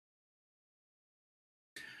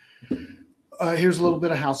Here's a little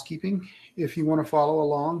bit of housekeeping. If you want to follow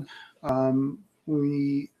along,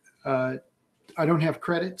 I don't have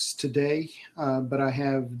credits today, but I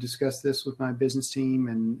have discussed this with my business team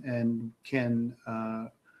and can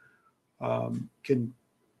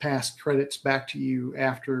pass credits back to you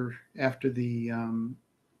after the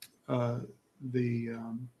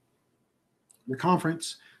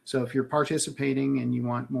conference. So if you're participating and you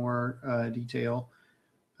want more detail,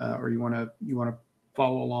 or you want to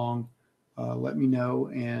follow along, let me know,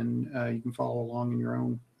 and you can follow along in your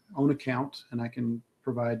own account, and I can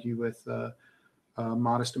provide you with a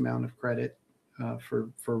modest amount of credit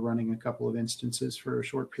for running a couple of instances for a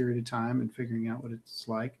short period of time and figuring out what it's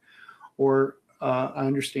like. Or I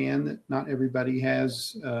understand that not everybody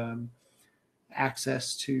has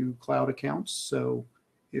access to cloud accounts, so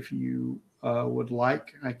if you would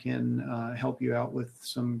like, I can help you out with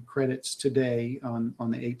some credits today on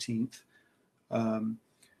the 18th.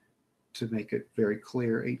 To make it very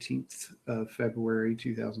clear, 18th of February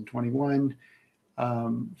 2021,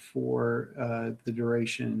 for the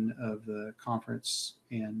duration of the conference,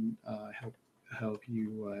 and help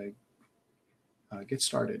you get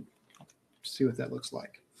started. See what that looks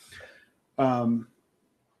like.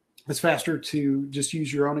 It's faster to just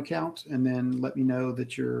use your own account and then let me know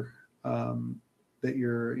that you've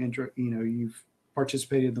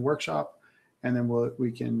participated in the workshop, and then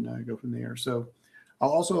we can go from there. So I'll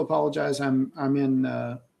also apologize. I'm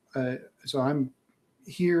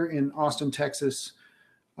here in Austin, Texas,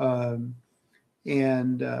 and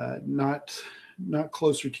not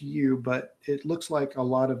closer to you, but it looks like a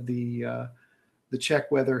lot of the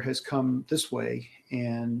Czech weather has come this way,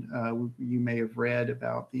 and you may have read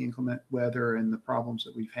about the inclement weather and the problems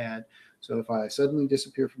that we've had. So if I suddenly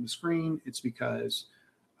disappear from the screen, it's because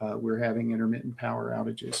we're having intermittent power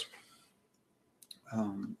outages.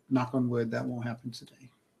 Knock on wood, that won't happen today.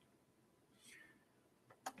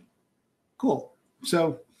 Cool.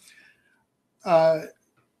 So I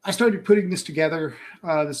started putting this together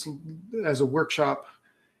as a workshop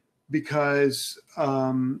because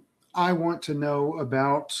I want to know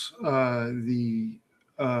about the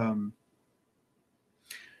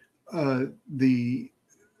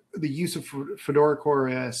use of Fedora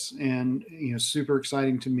CoreOS, and super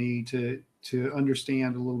exciting to me to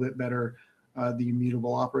understand a little bit better the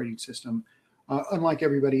immutable operating system. Unlike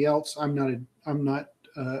everybody else, I'm not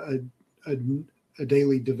a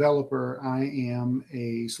daily developer. I am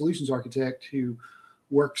a solutions architect who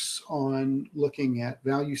works on looking at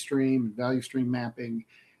value stream mapping,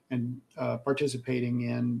 and participating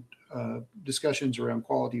in discussions around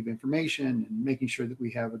quality of information, and making sure that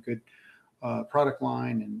we have a good product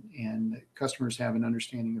line, and that customers have an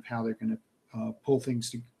understanding of how they're going to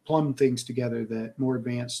plumb things together that more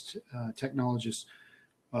advanced technologists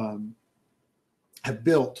have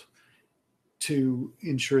built to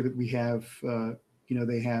ensure that we have,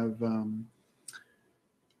 they have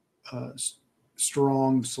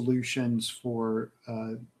strong solutions for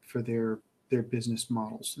their business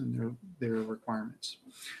models and their requirements.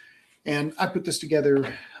 And I put this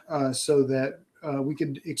together so that we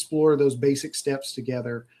could explore those basic steps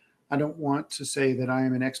together. I don't want to say that I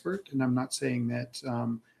am an expert, and I'm not saying that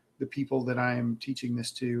the people that I am teaching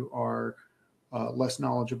this to are less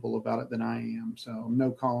knowledgeable about it than I am. So I'm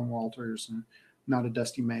no Colin Walters, and not a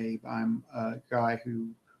Dusty Mabe. I'm a guy who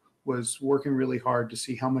was working really hard to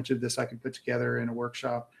see how much of this I could put together in a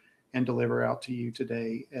workshop and deliver out to you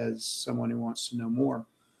today as someone who wants to know more.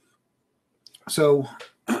 So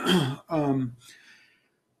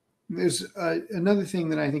there's another thing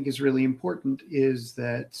that I think is really important is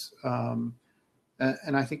that,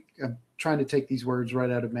 and I think I'm trying to take these words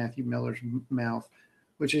right out of Matthew Miller's mouth,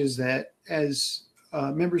 which is that as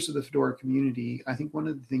members of the Fedora community, I think one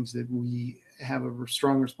of the things that we have a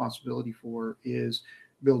strong responsibility for is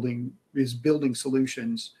building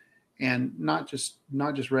solutions, and not just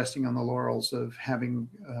resting on the laurels of having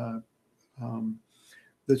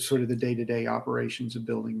the sort of the day-to-day operations of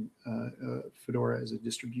building Fedora as a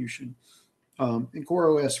distribution. And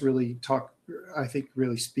CoreOS really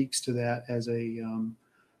really speaks to that as a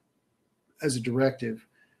directive.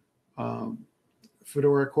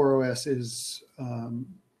 Fedora CoreOS is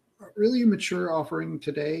really a mature offering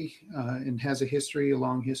today, and has a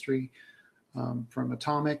long history from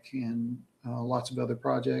Atomic and lots of other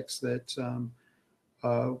projects that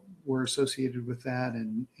were associated with that,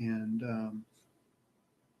 and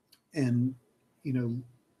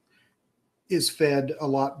is fed a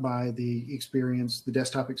lot by the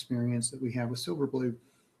desktop experience that we have with Silverblue.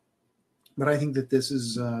 But I think that this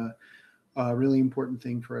is a really important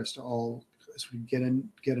thing for us to all sort of get an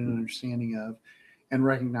understanding of, and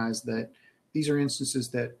recognize that these are instances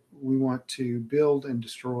that we want to build and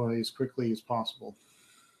destroy as quickly as possible.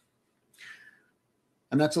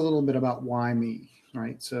 And that's a little bit about why me,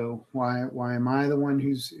 right? So why am I the one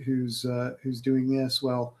who's doing this?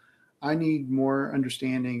 Well, I need more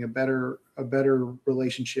understanding, a better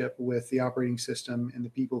relationship with the operating system and the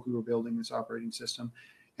people who are building this operating system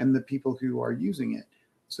and the people who are using it.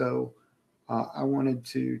 So I wanted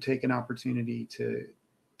to take an opportunity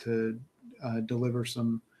to deliver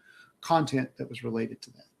some content that was related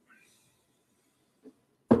to that.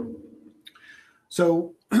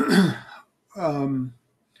 So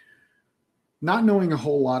not knowing a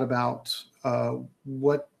whole lot about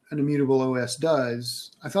what an immutable OS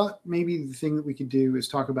does, I thought maybe the thing that we could do is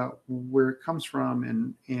talk about where it comes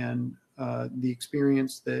from and the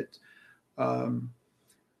experience that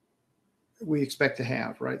we expect to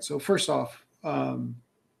have, right? So first off,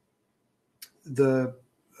 the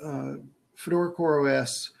Fedora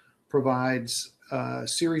CoreOS provides a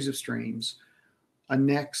series of streams, a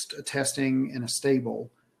next, a testing, and a stable.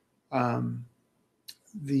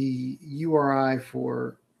 The URI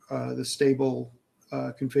for the stable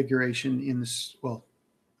configuration in this, well,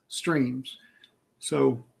 streams.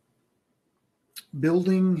 So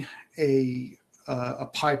building a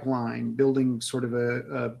pipeline, building sort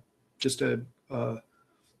of just a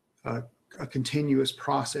continuous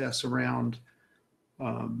process around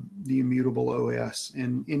the immutable OS,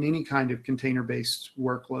 and in any kind of container-based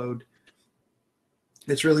workload,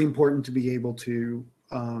 it's really important to be able to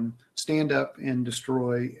stand up and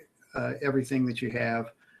destroy everything that you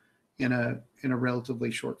have in a relatively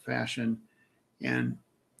short fashion, and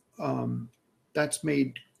that's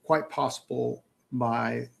made quite possible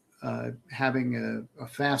by having a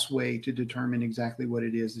fast way to determine exactly what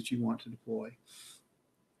it is that you want to deploy.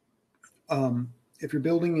 If you're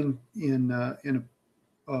building in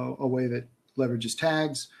a way that leverages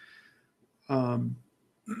tags,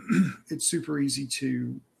 it's super easy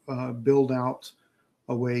to build out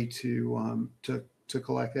a way to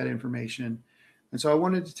collect that information. And so I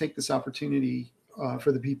wanted to take this opportunity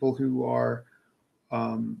for the people who are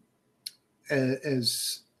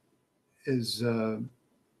as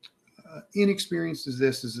inexperienced as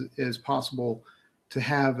this as possible to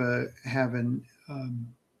have an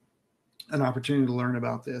opportunity to learn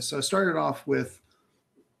about this. So I started off with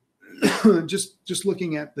just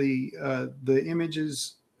looking at the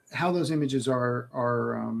images, how those images are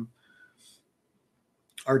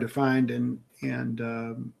defined and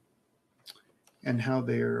how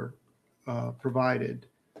they're provided.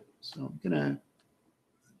 So I'm gonna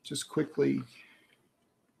just quickly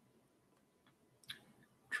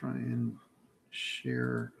try and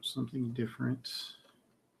share something different.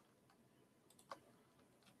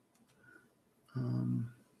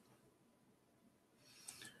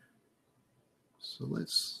 So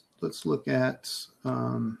let's look at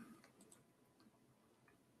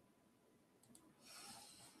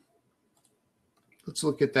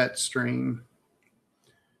that string.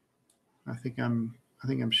 I think I'm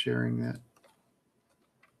sharing that.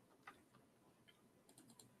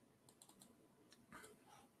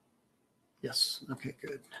 Yes. Okay,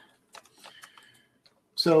 good.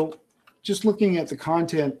 So just looking at the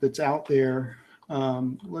content that's out there, I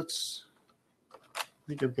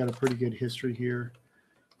think I've got a pretty good history here.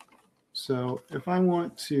 So if I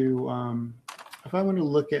want to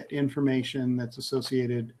look at information that's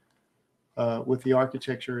associated with the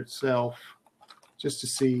architecture itself, just to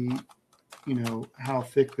see, you know, how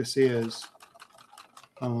thick this is,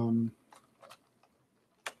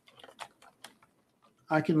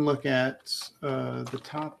 I can look at the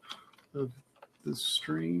top of the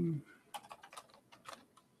stream.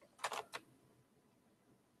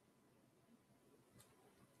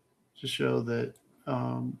 To show that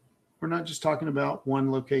we're not just talking about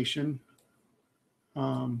one location.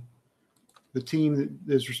 The team that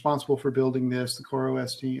is responsible for building this, the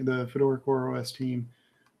CoreOS team, the Fedora CoreOS team,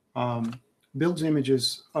 builds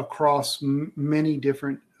images across many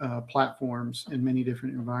different platforms and many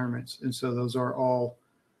different environments, and so those are all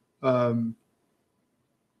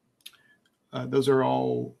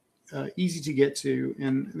easy to get to,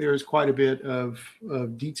 and there's quite a bit of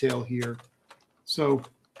detail here. So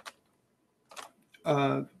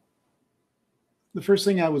the first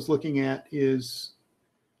thing I was looking at is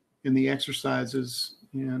in the exercises,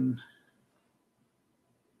 and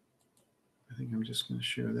I think I'm just going to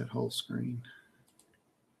share that whole screen.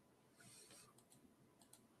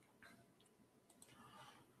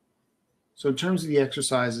 So in terms of the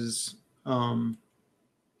exercises, I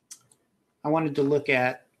wanted to look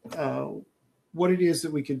at what it is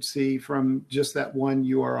that we could see from just that one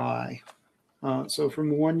URI. So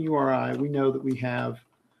from one URI, we know that we have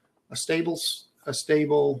a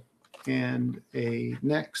stable, and a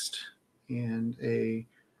next, and a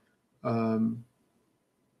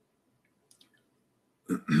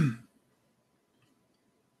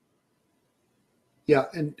yeah,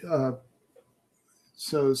 and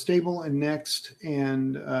so stable and next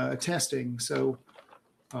and testing. So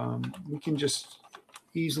we can just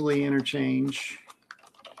easily interchange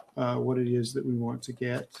what it is that we want to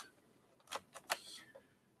get.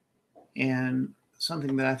 And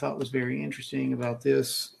something that I thought was very interesting about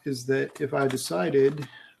this is that if I decided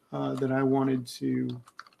that I wanted to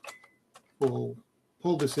pull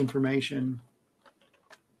this information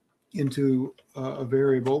into a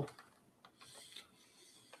variable,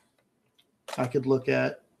 I could look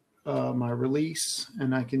at my release,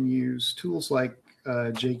 and I can use tools like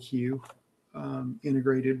JQ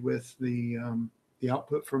integrated with the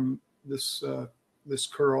output from this this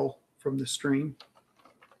curl from the stream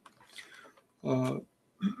to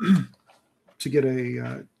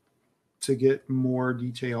get more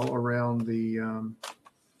detail around the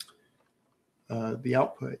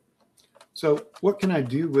output. So what can I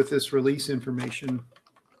do with this release information?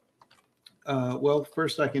 Well,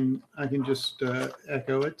 first I can just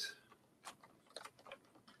echo it,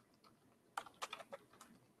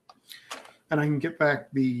 and I can get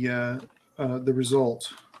back the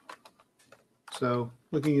result. So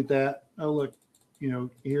looking at that, oh look, you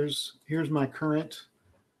know, here's my current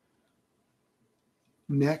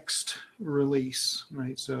next release,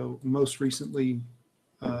 right? So most recently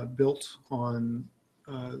built on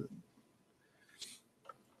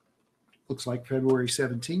looks like February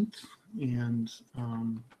 17th, and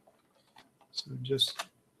so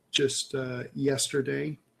just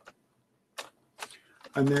yesterday.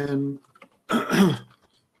 And then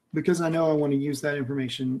because I know I want to use that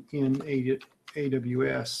information in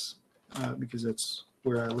AWS because that's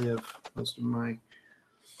where I live most of my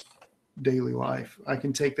daily life, I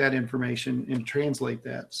can take that information and translate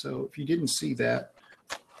that. So if you didn't see that,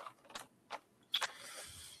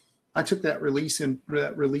 I took that release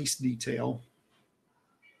detail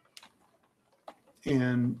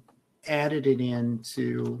and added it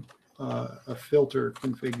into a filter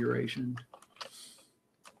configuration.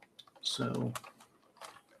 So,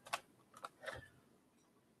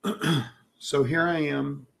 so here I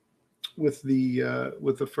am with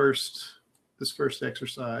this first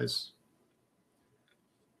exercise.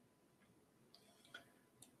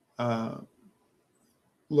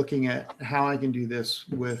 Looking at how I can do this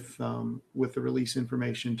with the release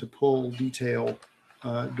information to pull detail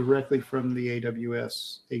directly from the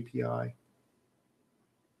AWS API.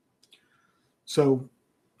 So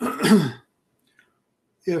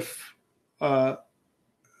if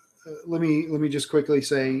let me just quickly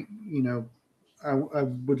say, you know, I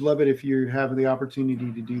would love it if you have the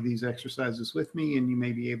opportunity to do these exercises with me, and you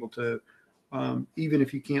may be able to, even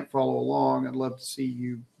if you can't follow along, I'd love to see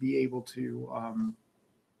you be able to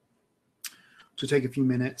take a few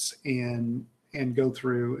minutes and go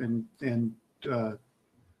through and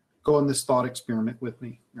go on this thought experiment with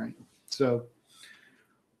me, right? So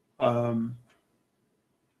the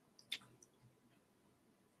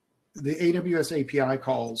AWS API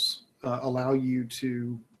calls allow you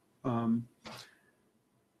to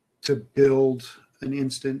build an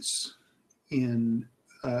instance in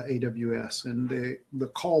AWS, and the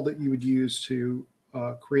call that you would use to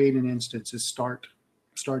create an instance is start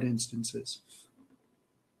instances.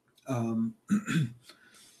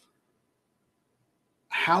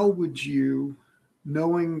 How would you,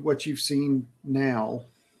 knowing what you've seen now,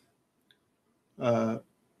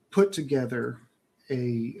 put together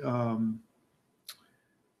a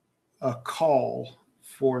call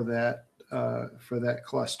for that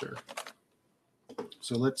cluster?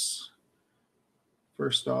 So let's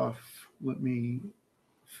first off, let me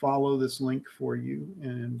follow this link for you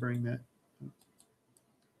and bring that.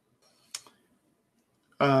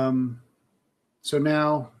 So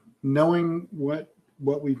now, knowing what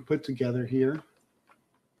we've put together here,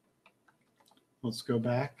 let's go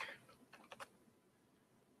back.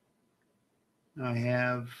 I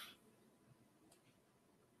have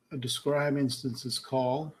a describe instances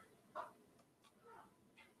call.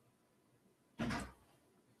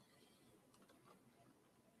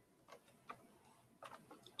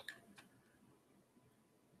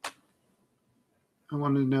 I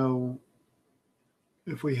want to know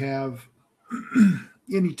if we have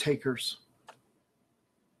any takers.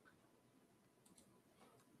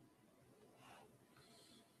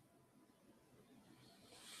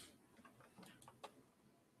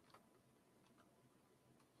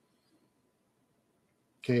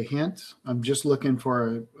 Okay, hint, I'm just looking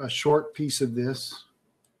for a short piece of this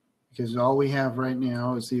because all we have right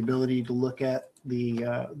now is the ability to look at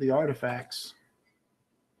the artifacts.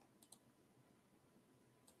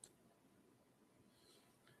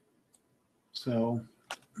 So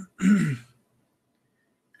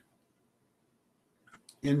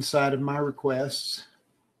inside of my requests,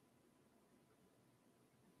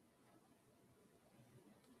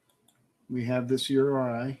 we have this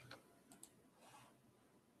URI.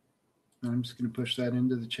 I'm just going to push that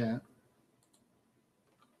into the chat.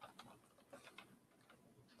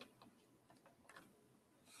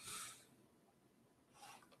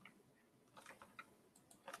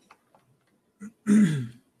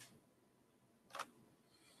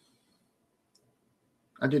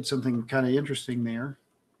 I did something kind of interesting there,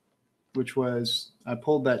 which was I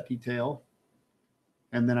pulled that detail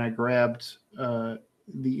and then I grabbed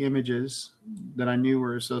the images that I knew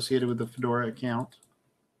were associated with the Fedora account.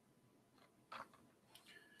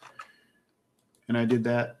 And I did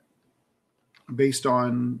that based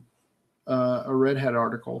on a Red Hat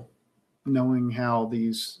article, knowing how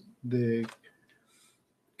the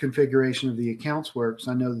configuration of the accounts works.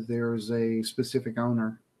 I know that there is a specific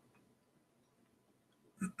owner.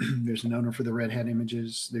 There's an owner for the Red Hat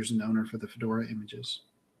images. There's an owner for the Fedora images.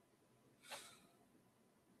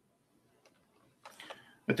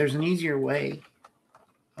 But there's an easier way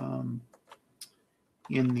in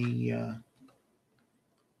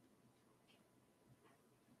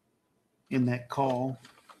that call.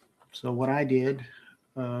 So what I did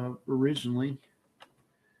originally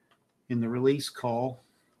in the release call,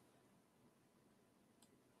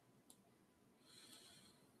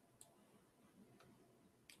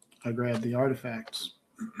 I grabbed the artifacts.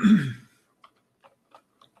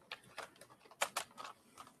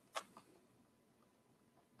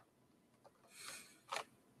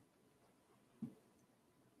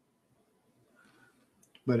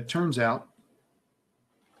 But it turns out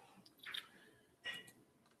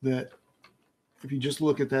that if you just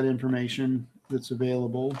look at that information that's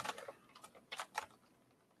available,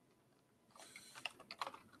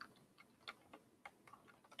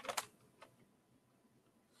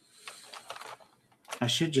 I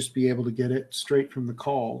should just be able to get it straight from the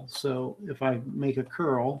call. So if I make a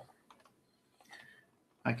curl,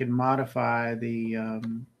 I can modify the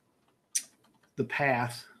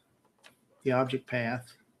path, the object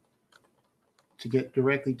path, to get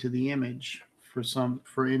directly to the image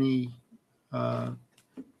for any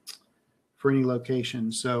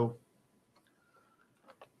location. So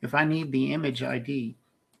if I need the image ID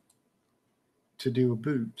to do a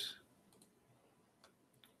boot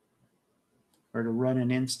or to run an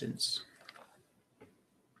instance,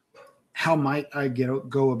 how might I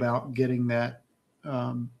go about getting that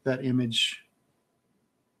that image,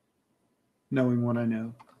 knowing what I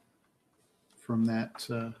know from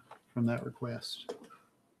that request?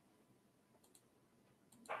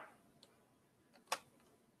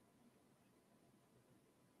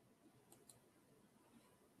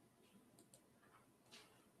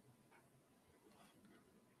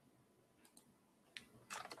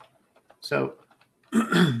 So, all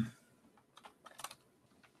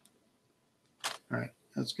right,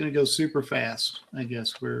 that's going to go super fast. I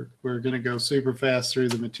guess we're going to go super fast through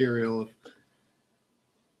the material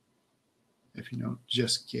if you don't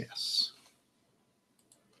just guess.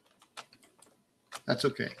 That's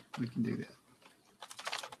okay. We can do that.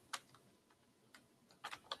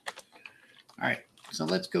 All right, so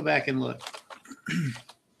let's go back and look. It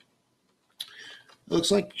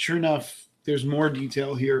looks like, sure enough, there's more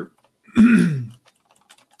detail here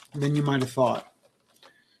than you might have thought.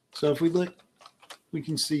 So if we look, we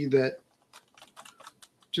can see that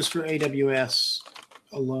just for AWS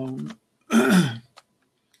alone,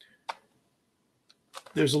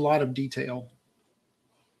 there's a lot of detail.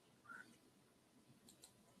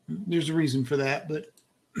 There's a reason for that, but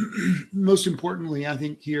most importantly, I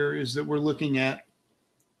think here is that we're looking at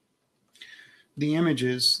the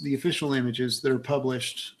images, the official images that are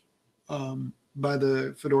published by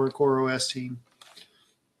the Fedora CoreOS team.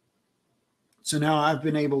 So now I've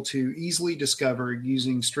been able to easily discover,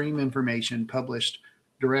 using stream information published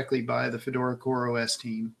directly by the Fedora CoreOS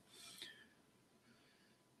team,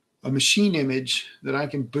 a machine image that I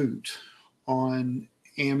can boot on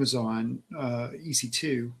Amazon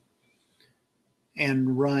EC2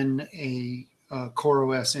 and run a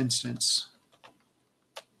CoreOS instance.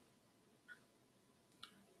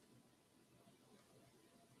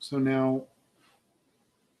 So now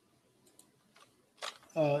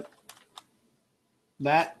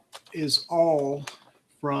that is all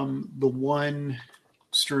from the one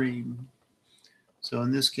stream. So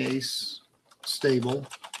in this case, stable.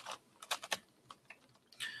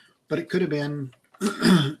 But it could have been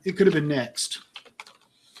it could have been next.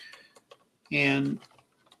 And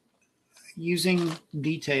using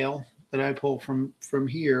detail that I pull from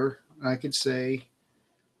here, I could say,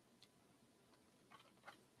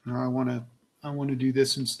 I want to do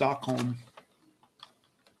this in Stockholm.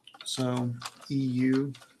 So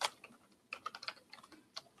EU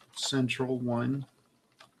Central 1.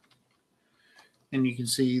 And you can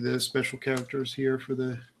see the special characters here for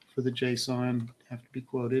the JSON have to be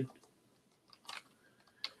quoted.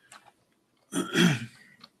 Oh.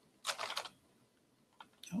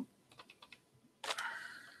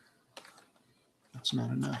 That's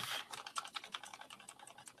not enough.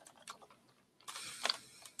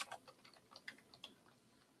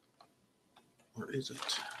 Or is it?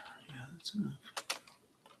 Yeah, that's enough.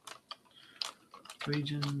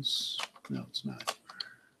 Regions. No, it's not.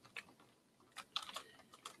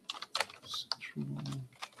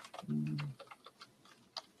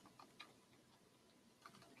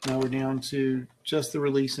 Now we're down to just the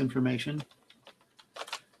release information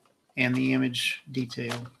and the image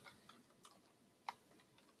detail.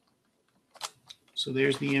 So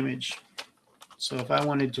there's the image. So if I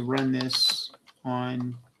wanted to run this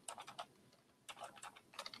on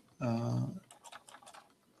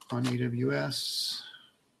AWS,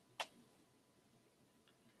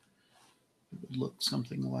 it would look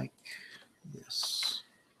something like this.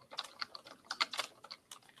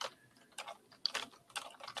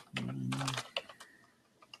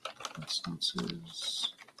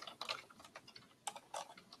 Instances,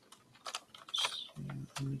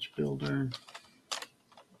 image builder,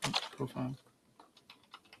 profile.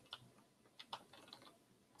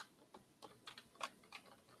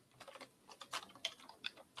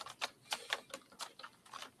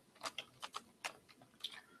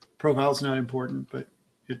 Profile is not important, but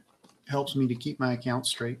it helps me to keep my account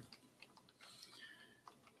straight.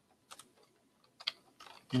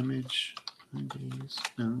 Image IDs.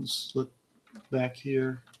 Now let's look back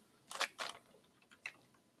here.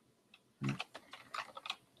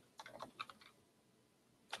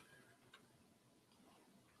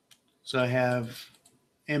 So I have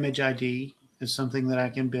image ID is something that I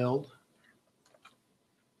can build.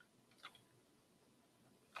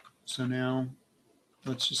 So now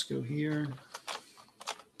let's just go here.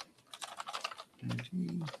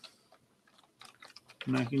 ID.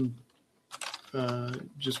 And I can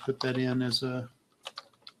just put that in as a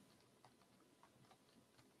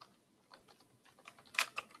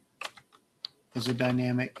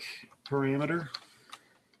dynamic parameter.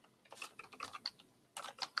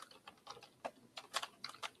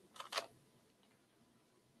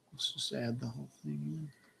 Let's just add the whole thing in.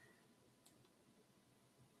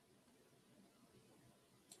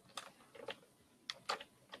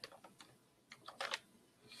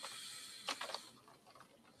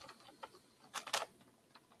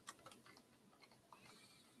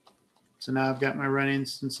 So now I've got my run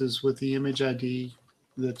instances with the image ID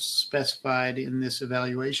that's specified in this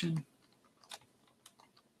evaluation.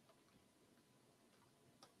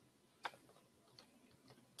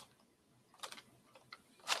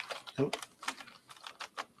 Oh.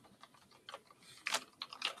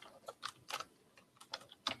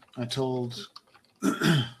 I told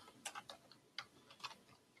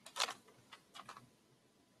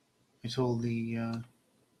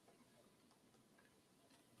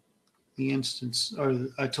the instance, or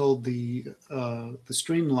I told the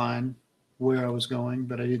streamline where I was going,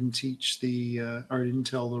 but I didn't teach or I didn't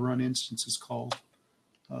tell the run instances call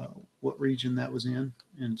what region that was in,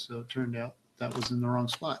 and so it turned out that was in the wrong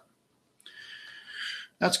spot.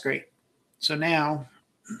 That's great. So now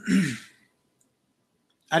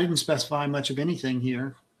I didn't specify much of anything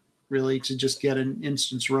here, really, to just get an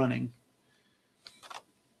instance running.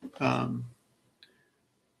 But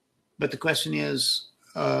the question is,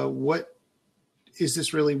 what is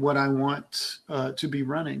this really what I want to be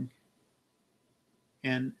running?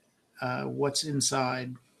 And what's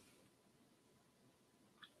inside?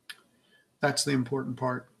 That's the important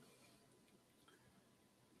part.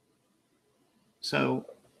 So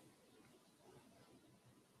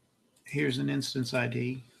here's an instance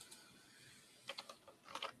ID.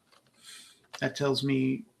 That tells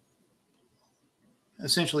me,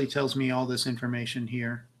 essentially tells me all this information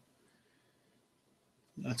here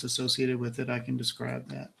that's associated with it. I can describe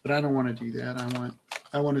that, but I don't want to do that.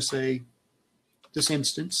 I want to say this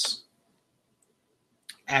instance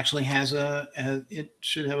actually has it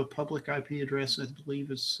should have a public IP address, I believe,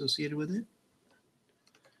 associated with it.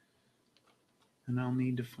 And I'll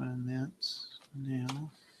need to find that now.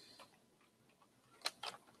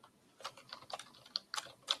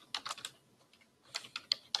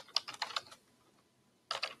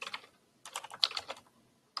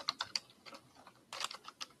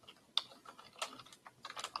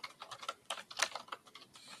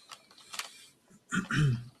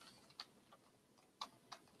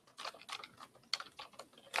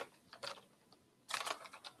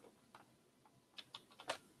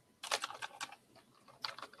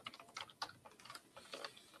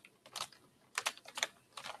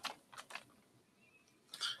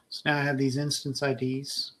 So now I have these instance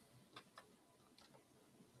IDs.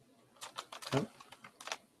 Oh,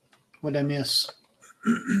 what did I miss?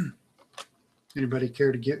 Anybody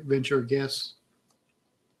care to venture a guess?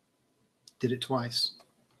 Did it twice.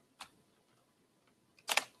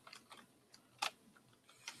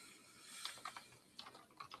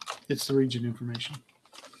 It's the region information.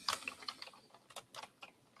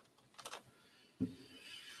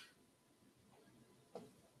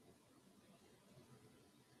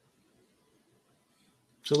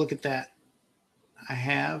 So look at that. I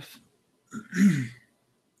have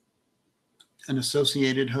an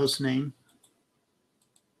associated host name,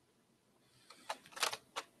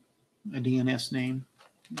 a DNS name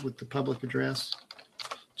with the public address.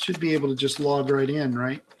 Should be able to just log right in,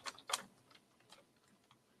 right?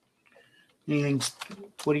 Anything?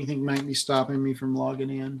 What do you think might be stopping me from logging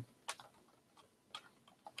in?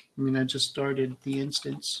 I mean, I just started the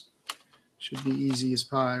instance. Should be easy as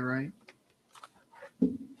pie, right?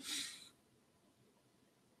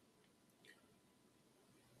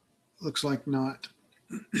 Looks like not.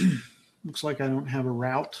 Looks like I don't have a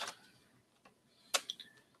route.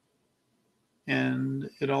 And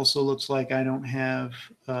it also looks like I don't have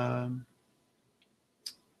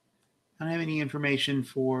any information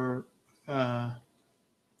for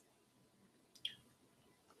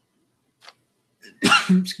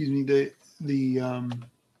excuse me,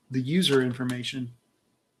 the user information.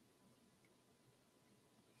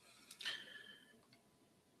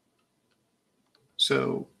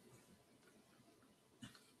 So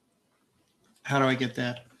how do I get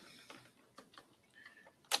that?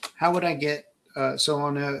 How would I get so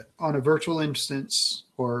on a virtual instance,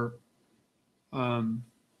 or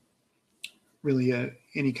really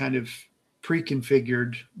any kind of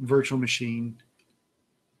pre-configured virtual machine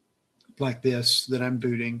like this that I'm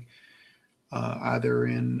booting, either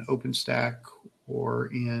in OpenStack or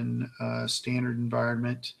in a standard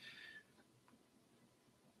environment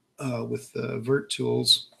with the Virt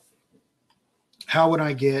tools, how would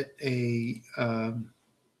I get an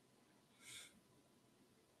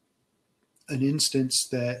instance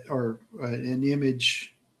that, or an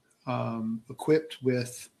image equipped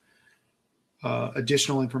with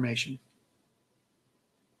additional information?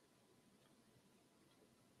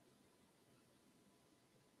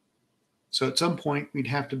 So at some point, we'd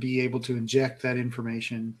have to be able to inject that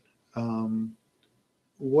information.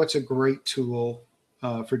 What's a great tool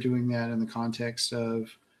for doing that in the context of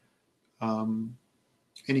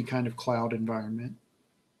any kind of cloud environment?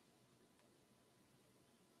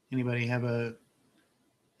 Anybody have a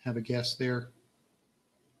guess there?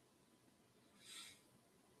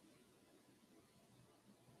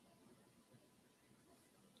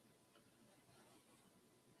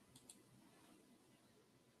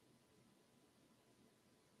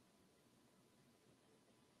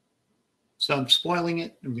 So I'm spoiling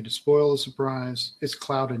it. I'm going to spoil the surprise. It's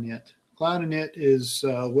Cloud Init. Cloud Init is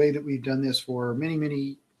a way that we've done this for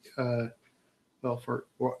many, well, for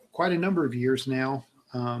quite a number of years now.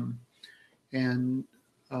 And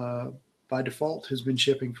by default has been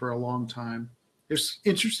shipping for a long time. There's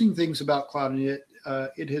interesting things about Cloud Init.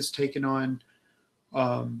 It has taken on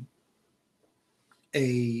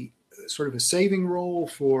a sort of a saving role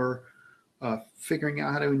for figuring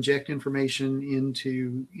out how to inject information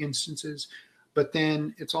into instances, but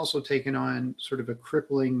then it's also taken on sort of a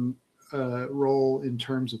crippling role in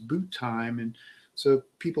terms of boot time. And so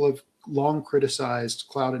people have long criticized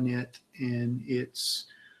Cloud Init and its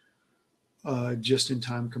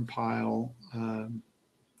just-in-time compile, and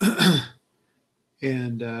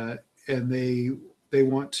they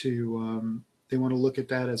want to look at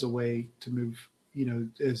that as a way to move. You know,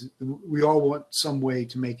 as we all want some way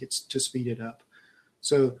to make it, to speed it up.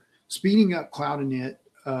 So speeding up Cloud Init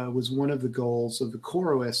was one of the goals of the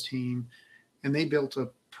CoreOS team, and they built a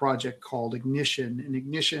project called Ignition. And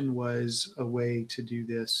Ignition was a way to do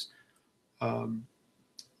this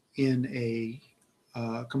in a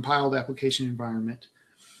compiled application environment.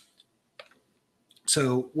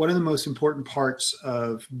 So one of the most important parts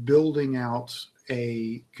of building out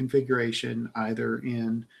a configuration, either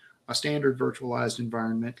in a standard virtualized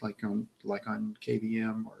environment like on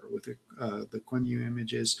KVM or with the QEMU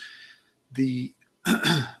images,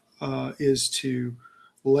 is to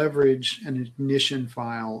leverage an ignition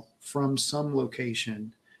file from some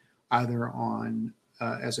location, either on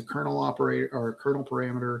as a kernel operator or a kernel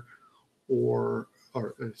parameter, or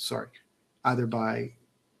either by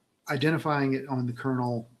identifying it on the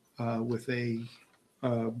kernel with a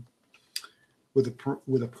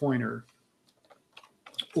pointer,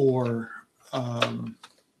 or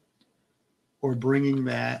bringing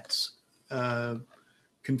that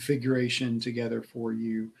configuration together for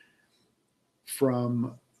you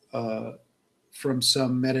from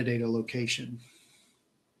some metadata location.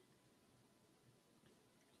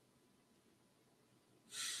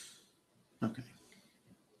 Okay.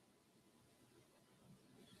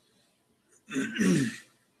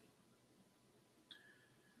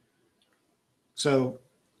 So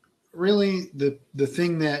really the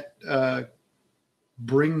thing that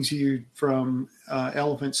brings you from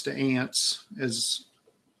elephants to ants, as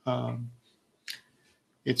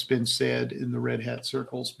it's been said in the Red Hat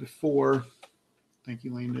circles before. Thank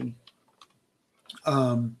you, Landon.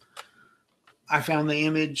 I found the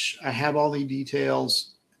image. I have all the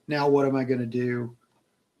details. Now what am I going to do?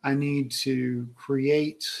 I need to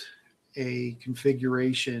create a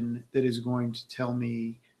configuration that is going to tell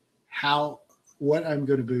me what I'm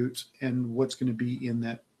going to boot and what's going to be in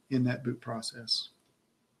that boot process.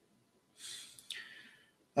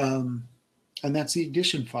 And that's the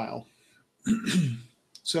ignition file.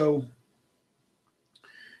 So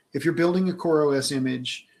if you're building a CoreOS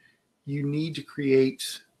image, you need to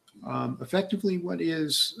create effectively what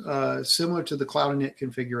is similar to the Cloud Init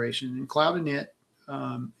configuration. In Cloud Init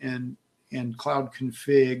and Cloud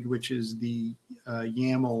Config, which is the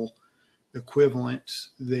YAML equivalent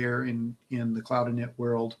there in the Cloud Init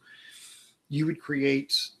world, you would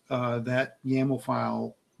create that YAML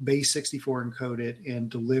file, base64 encode it, and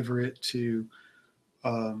deliver it to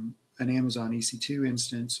an Amazon EC2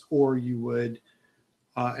 instance, or you would,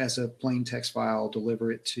 as a plain text file,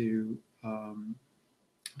 deliver it to, I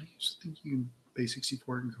just think you can base64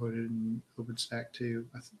 encode it in OpenStack too.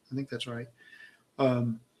 I think that's right.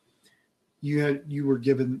 You were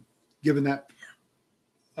given that,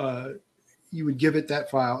 you would give it that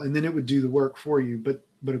file, and then it would do the work for you. But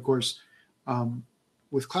of course,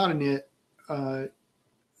 with Cloud Init,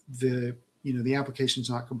 the application's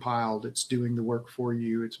not compiled. It's doing the work for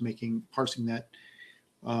you. It's parsing that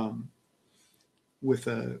with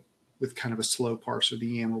kind of a slow parser.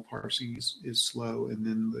 The YAML parsing is slow, and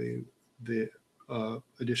then the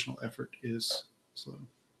additional effort is slow.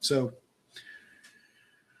 So,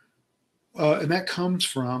 and that comes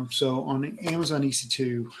from, so on Amazon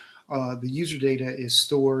EC2, the user data is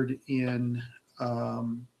stored in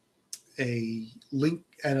a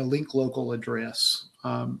link local address.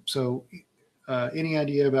 So any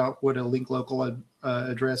idea about what a link local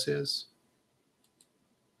address is?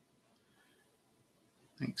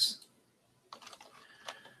 Thanks.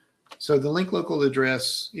 So the link local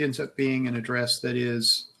address ends up being an address that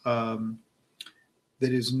is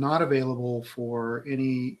not available for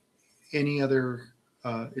any other.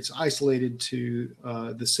 It's isolated to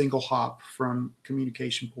the single hop from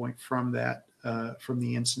communication point from that from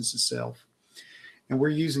the instance itself, and we're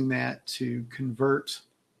using that to convert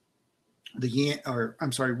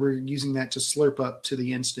we're using that to slurp up to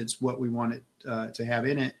the instance what we want it to have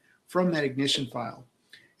in it from that ignition file.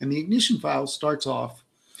 And the ignition file starts off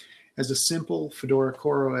as a simple Fedora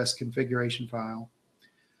CoreOS configuration file.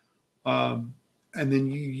 And then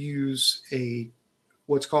you use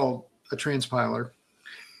what's called a transpiler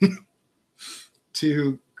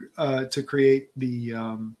to create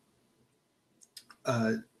the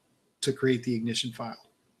ignition file.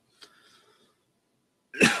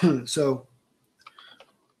 So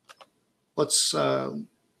let's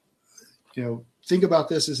think about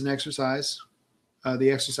this as an exercise.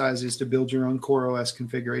 The exercise is to build your own CoreOS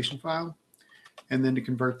configuration file, and then to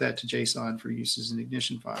convert that to JSON for use as an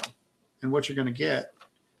ignition file. And what you're going to get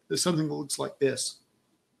is something that looks like this.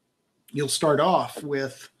 You'll start off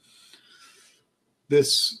with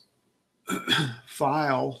this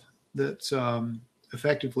file that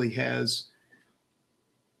effectively has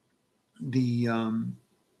the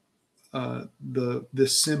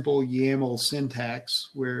simple YAML syntax,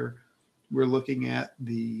 where we're looking at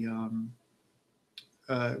we're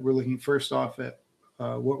looking first off at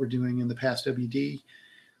what we're doing in the passwd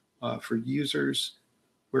for users.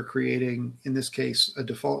 We're creating, in this case, a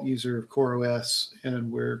default user of CoreOS, and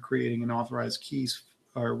we're creating an authorized keys,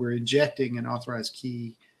 or we're injecting an authorized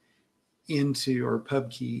key into, or pub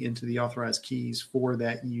key into the authorized keys for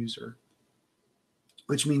that user,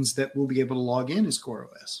 which means that we'll be able to log in as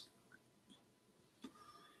CoreOS.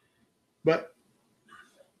 But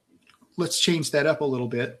let's change that up a little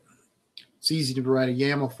bit. It's easy to write a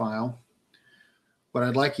YAML file. What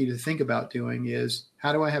I'd like you to think about doing is,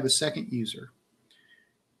 how do I have a second user,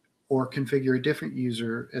 or configure a different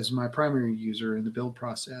user as my primary user in the build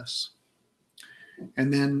process?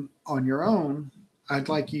 And then on your own, I'd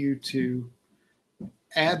like you to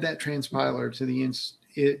add that transpiler to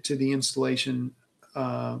the installation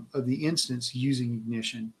of the instance using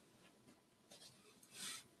Ignition.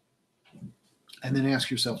 And then ask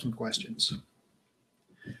yourself some questions.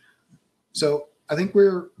 So I think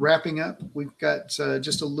we're wrapping up. We've got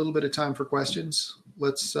just a little bit of time for questions.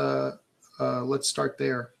 Let's start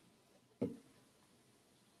there.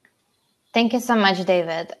 Thank you so much,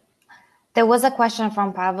 David. There was a question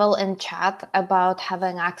from Pavel in chat about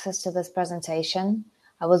having access to this presentation.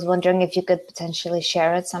 I was wondering if you could potentially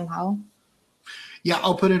share it somehow. Yeah,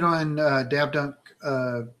 I'll put it on DavDunk,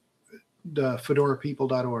 the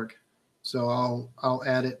fedorapeople.org. So I'll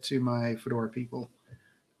add it to my Fedora people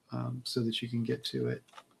so that you can get to it.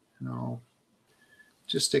 And I'll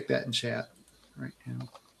just stick that in chat right now.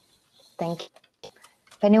 Thank you.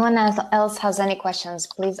 If anyone else has any questions,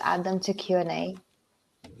 please add them to Q&A.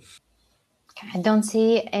 I don't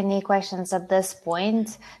see any questions at this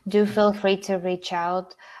point. Do feel free to reach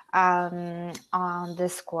out on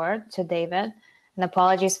Discord to David. And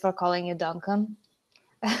apologies for calling you Duncan.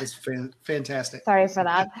 That's fantastic. Sorry for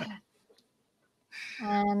that.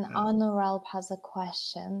 And Honoralp has a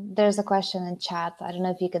question. There's a question in chat. I don't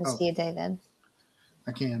know if you can see it, David.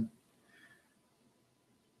 I can.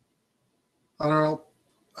 Honoralp,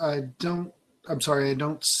 I'm sorry, I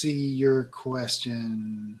don't see your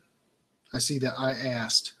question. I see that I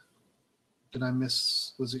asked. Did I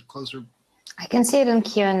miss? Was it closer? I can see it in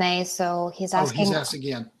Q&A. So he's asking. Oh, he's asked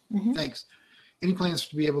again. Thanks. Any plans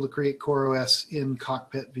to be able to create CoreOS in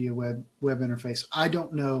Cockpit via web interface? I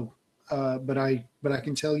don't know, but I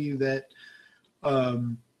can tell you that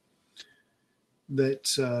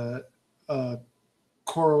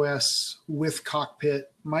CoreOS with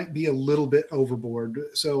Cockpit might be a little bit overboard.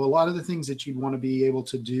 So a lot of the things that you'd want to be able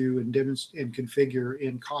to do and demonstrate and configure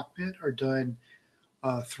in Cockpit are done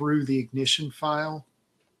through the ignition file,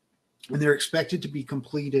 and they're expected to be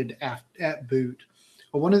completed at boot.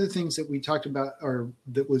 But one of the things that we talked about, or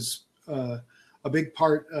that was a big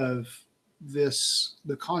part of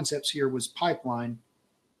the concepts here, was pipeline.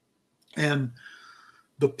 And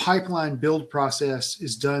the pipeline build process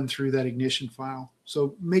is done through that ignition file.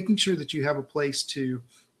 So making sure that you have a place to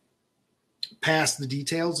pass the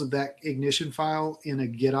details of that ignition file in a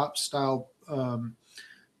GitOps style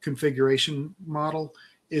configuration model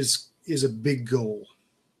is a big goal.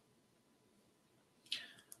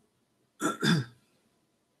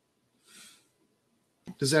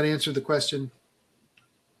 Does that answer the question?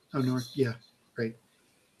 Oh, no. Yeah, great.